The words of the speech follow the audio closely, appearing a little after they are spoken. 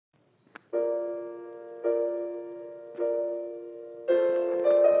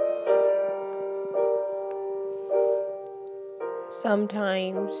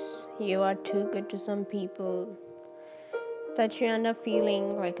Sometimes you are too good to some people that you end up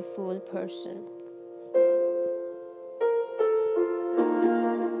feeling like a fool person.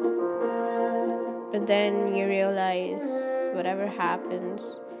 But then you realize whatever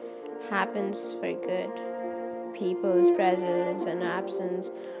happens for good. People's presence and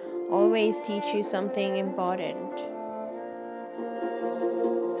absence always teach you something important.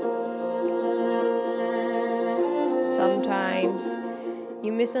 Sometimes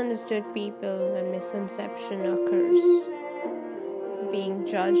you misunderstood people and misconception occurs. Being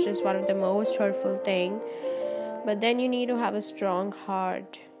judged is one of the most hurtful things, but then you need to have a strong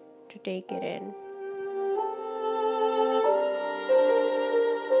heart to take it in.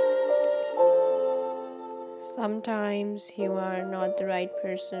 Sometimes you are not the right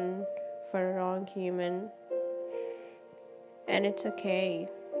person for a wrong human, and it's okay.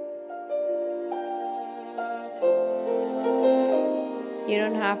 You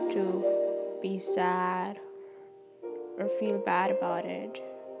don't have to be sad or feel bad about it,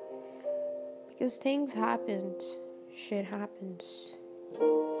 because things happen, shit happens,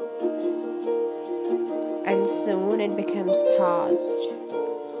 and soon it becomes past,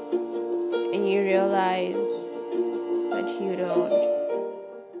 and you realize that you don't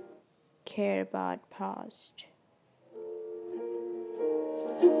care about past.